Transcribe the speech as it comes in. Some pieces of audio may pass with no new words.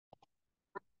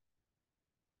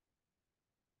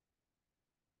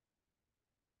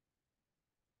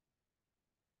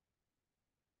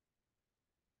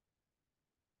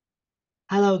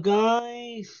Hello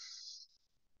guys,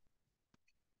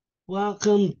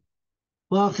 welcome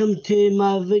welcome to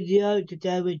my video.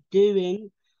 Today we're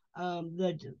doing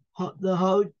the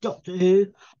whole Doctor Who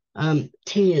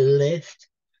tier list.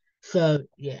 So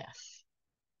yes.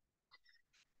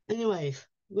 Anyways,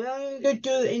 we're only gonna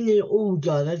do it in the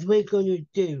order as we're gonna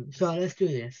do. So let's do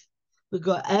this. We've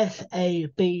got S, A,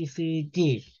 B, C,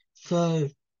 D. So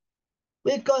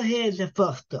we've got here the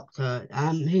first Doctor.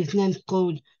 His name's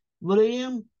called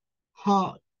William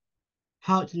Hart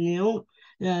Hartnell,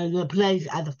 that plays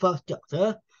as the first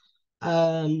Doctor.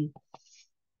 Um,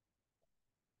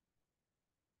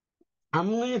 I'm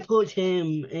gonna put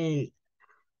him in.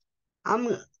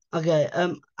 I'm okay.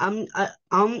 I'm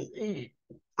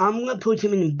gonna put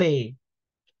him in B,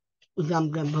 which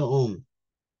I'm gonna put on.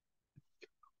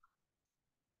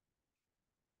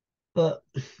 But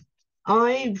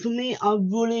for me, I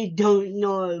really don't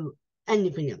know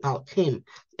anything about him.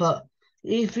 But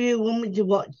if you want me to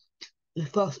watch the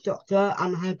first Doctor,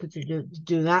 I'm happy to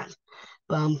do that.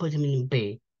 But I'm putting him in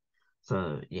B.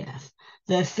 So yes,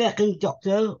 the second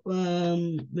Doctor,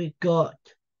 we got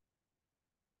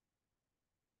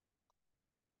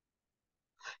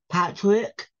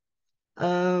Patrick.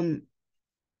 Um,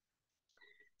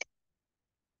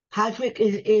 Patrick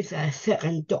is a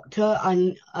second Doctor.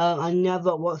 I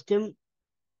never watched him.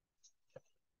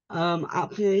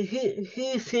 Actually,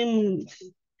 he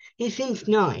seems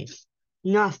nice.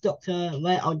 Nice Doctor,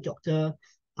 very old Doctor.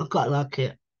 I quite like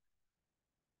it.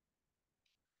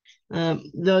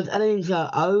 Those aliens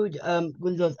are old.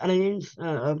 When those aliens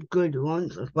are good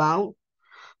ones as well.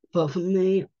 But for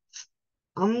me,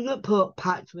 I'm gonna put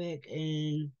Patrick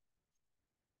in.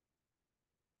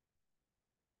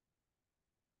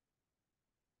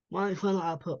 Why can't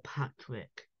I put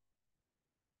Patrick?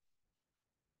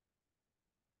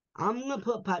 I'm gonna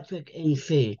put Patrick in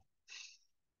C,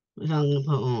 which I'm gonna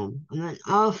put on, and then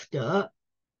after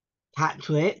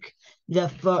Patrick, the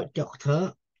third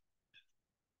Doctor,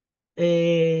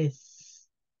 is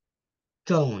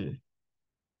John.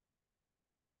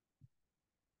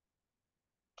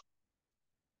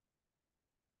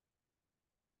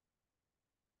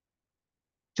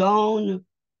 John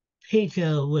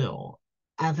Peter Will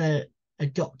as a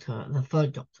doctor, the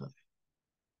third Doctor.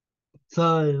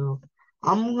 So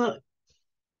I'm gonna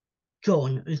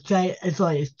John. It's J.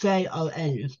 Sorry, it's Jon.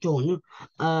 It's John.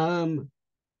 Um,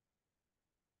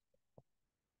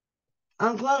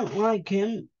 I quite like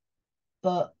him,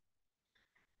 but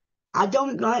I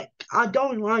don't like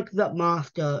that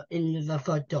Master in the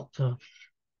third Doctor.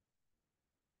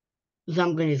 As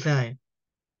I'm gonna say.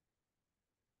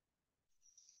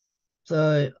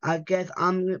 So I guess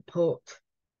I'm gonna put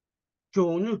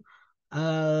John.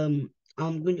 I'm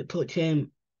going to put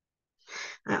him.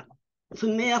 Uh, for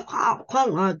me, I quite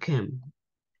like him.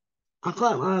 I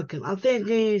quite like him. I think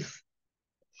he's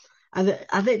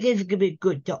gonna be a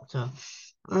good Doctor.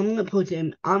 I'm gonna put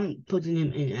him. I'm putting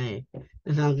him in A.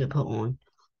 If I'm gonna put on.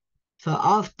 So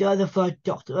after the first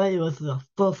Doctor, it was the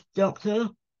fourth Doctor.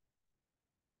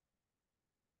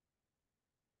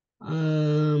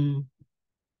 Um.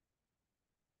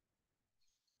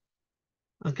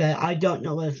 Okay, I don't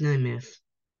know what his name is.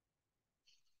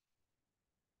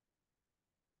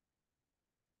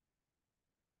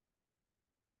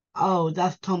 Oh,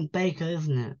 that's Tom Baker,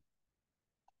 isn't it?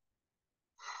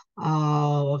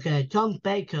 Oh, okay, Tom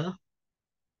Baker.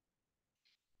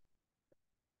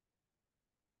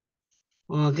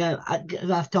 Okay,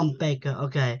 that's Tom Baker.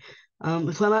 Okay.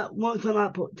 What can I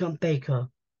put Tom Baker?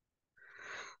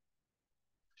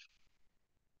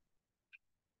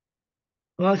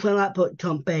 What can I put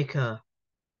Tom Baker?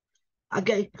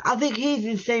 Okay, I think he's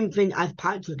the same thing as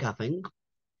Patrick. I think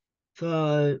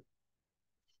so.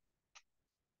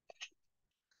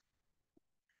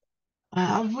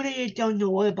 I really don't know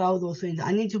what about those things.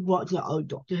 I need to watch the old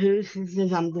Doctor Who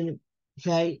since I'm going to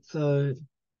say so.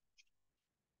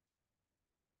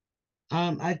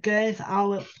 I guess I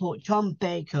will put Tom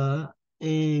Baker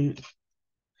in.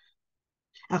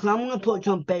 Actually, I'm going to put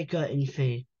Tom Baker in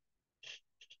C.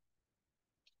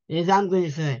 As I'm going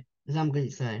to say. As I'm going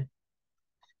to say.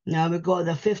 Now we've got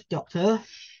the fifth Doctor.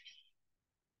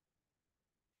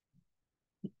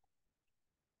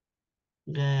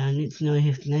 I need to know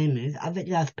his name is. I think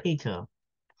that's Peter.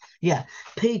 Yeah,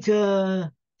 Peter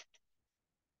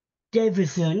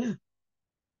Davison.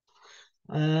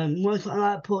 What I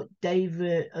like put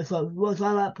David. Sorry, what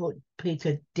I like put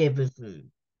Peter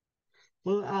Davison.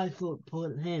 What I thought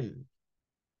put him.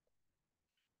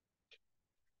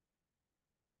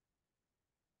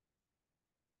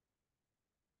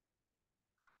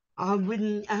 I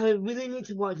really need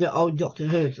to watch the old Doctor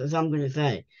Who, as I'm gonna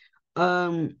say.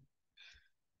 Um,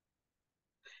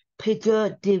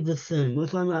 Peter Davison.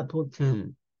 Which one I put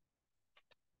him?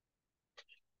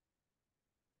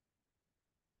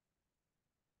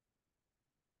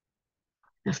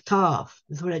 It's tough.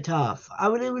 It's really tough. I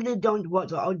really don't watch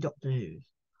the old Doctor Who.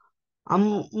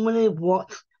 I'm really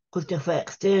watch Christopher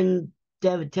Eccleston,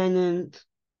 David Tennant,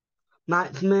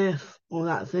 Matt Smith, all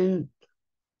that thing,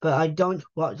 but I don't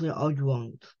watch the old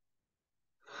ones.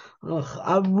 Ugh,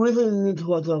 I really need to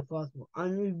watch the first one. I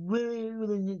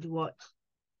really need to watch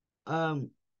um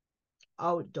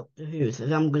old Doctor Who, as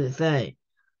I'm gonna say.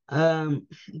 Um,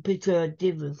 Peter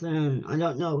Davison. I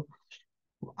don't know.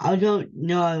 I don't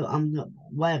know. I'm not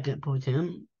where I can put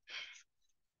him.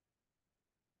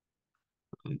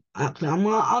 Actually,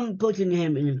 I'm putting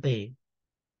him in B.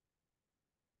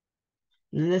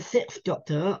 And the sixth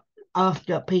Doctor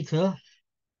after Peter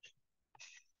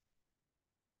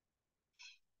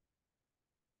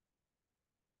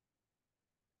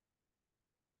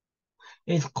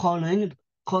is Colin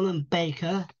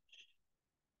Baker.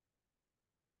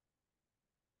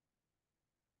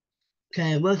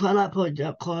 Okay, what's one I put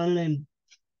Colin?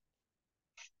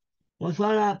 What's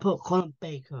one I put Colin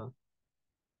Baker?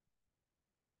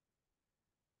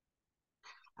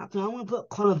 Actually, I'm gonna put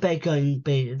Colin Baker in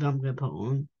B. Is I'm gonna put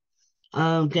on.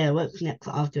 Okay, what's next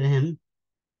after him?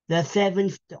 The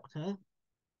seventh Doctor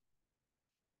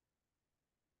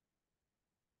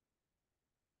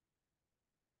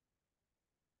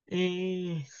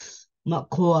is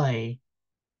McCoy.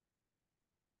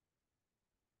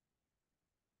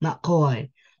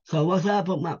 McCoy. So what's I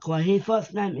put McCoy? His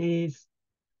first name is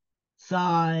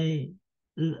Cy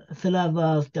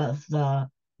Sylvester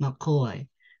McCoy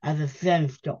as a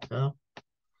seventh Doctor.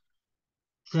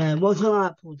 So what shall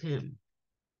I put him?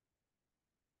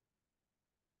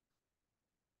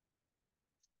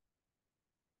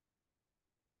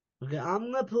 Okay,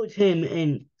 I'm gonna put him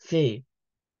in C.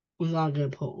 What am I gonna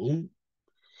put him?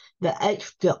 The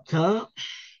eighth Doctor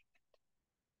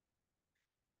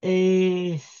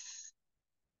is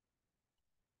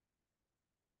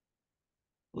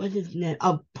what's his name?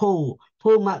 Oh, Paul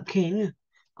McKinn.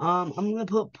 I'm gonna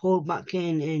put Paul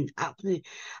McKinn in. Actually,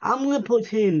 I'm gonna put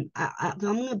him. I'm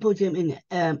gonna put him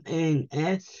in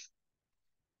S.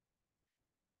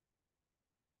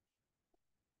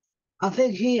 I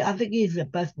think he's the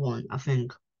best one. I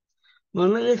think. Well,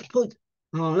 let's put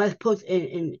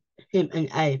in him in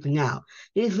A for now.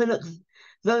 He's the looks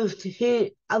those two here.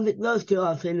 I think those two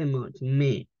are similar to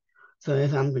me. So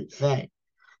that's what I'm going to say.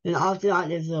 Then after that,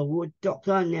 there's a Wood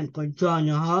Doctor named for John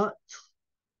Hart.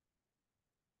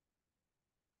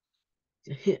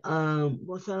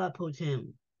 What shall I put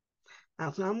him?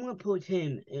 Actually, I'm gonna put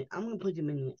him. I'm gonna put him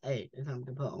in A. If I'm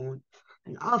to put on.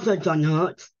 And after John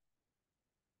Hart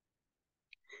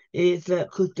is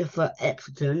Christopher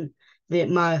Eccleston.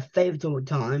 My favorite of all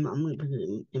time. I'm gonna put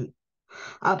him in.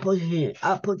 I put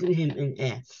him in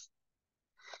S.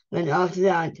 Then after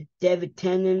that, David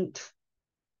Tennant,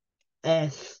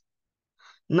 S.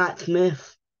 Matt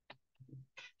Smith,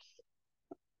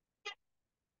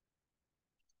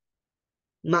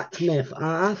 Matt Smith.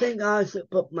 I think I should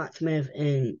put Matt Smith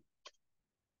in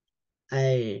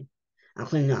A.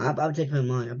 Actually, no, I'll take my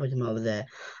mind. I'll put him over there.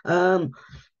 Um,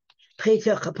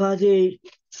 Peter Capaldi.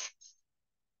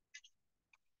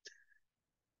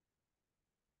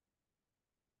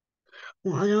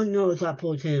 Well, I don't know if I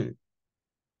put him.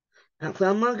 Actually,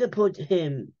 I'm not gonna put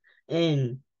him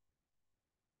in.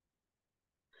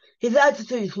 His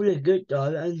attitude is really good,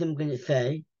 though. As I'm gonna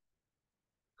say,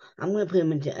 I'm gonna put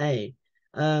him into A.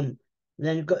 Then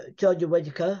you've got George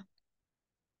Whittaker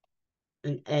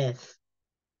and S.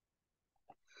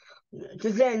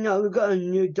 Just letting you know, we've got a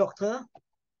new Doctor.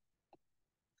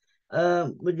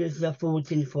 Which is the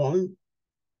 14th one.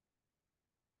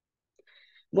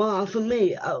 Well, for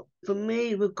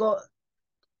me, we've got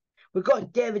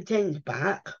David Tennant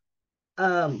back.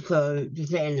 So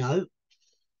just let you know.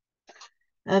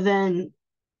 And then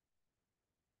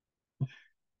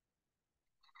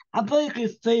I very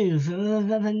confused.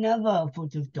 There's another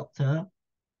 14th Doctor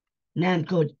named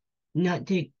called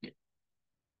Nati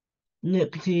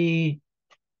Nixie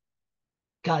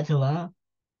Gatwa.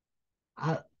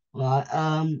 Uh,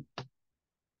 right.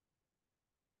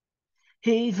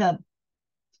 He's a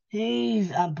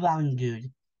he's a brown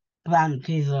dude. Brown.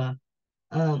 He's a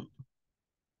um.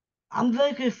 I'm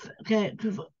very confused. Okay,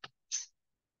 'cause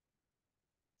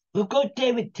we've got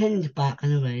David Tennant back,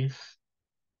 anyways.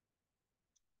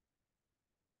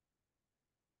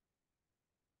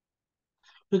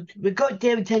 We got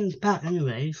David Tennant back,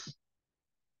 anyways.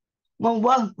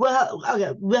 Okay,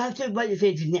 we'll have to wait to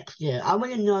see till next year. I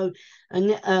want to know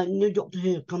new Doctor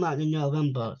Who come out in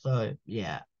November, so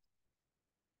yeah.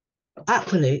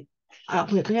 Actually,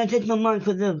 Can I change my mind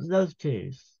for those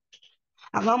two?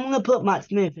 I'm gonna put Matt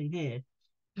Smith in here.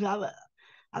 'Cause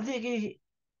I think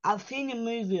I've seen a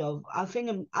movie of I've seen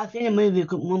a movie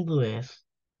called Mumblers.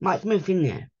 Matt Smith in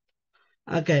there.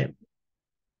 Okay,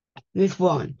 this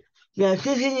one. Yeah,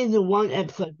 this is the one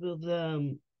episode with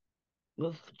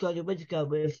Jodie Whittaker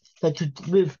with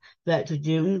Rachel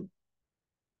June.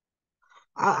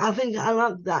 I think I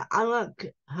like that. I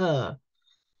like her.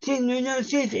 She's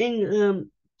in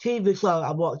TV show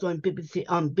I watched on BBC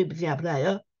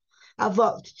iPlayer. I've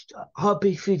watched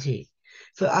Hobby City.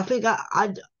 So I think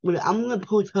I'm gonna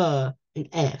put her in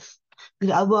S.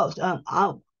 Because I watched I'm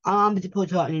going to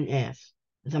put her in S,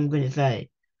 as I'm gonna say.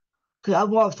 Because I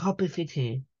watched Hobby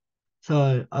City,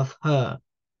 so of her.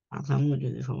 So I'm gonna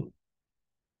do this one.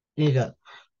 There you go.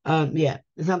 Yeah,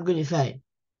 as I'm gonna say.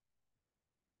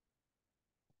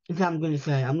 As I'm gonna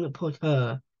say, I'm gonna put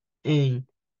her in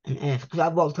an S because I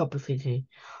watched Hobby City.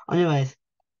 Anyways,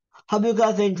 hope you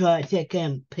guys enjoy it. Take care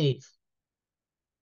and peace.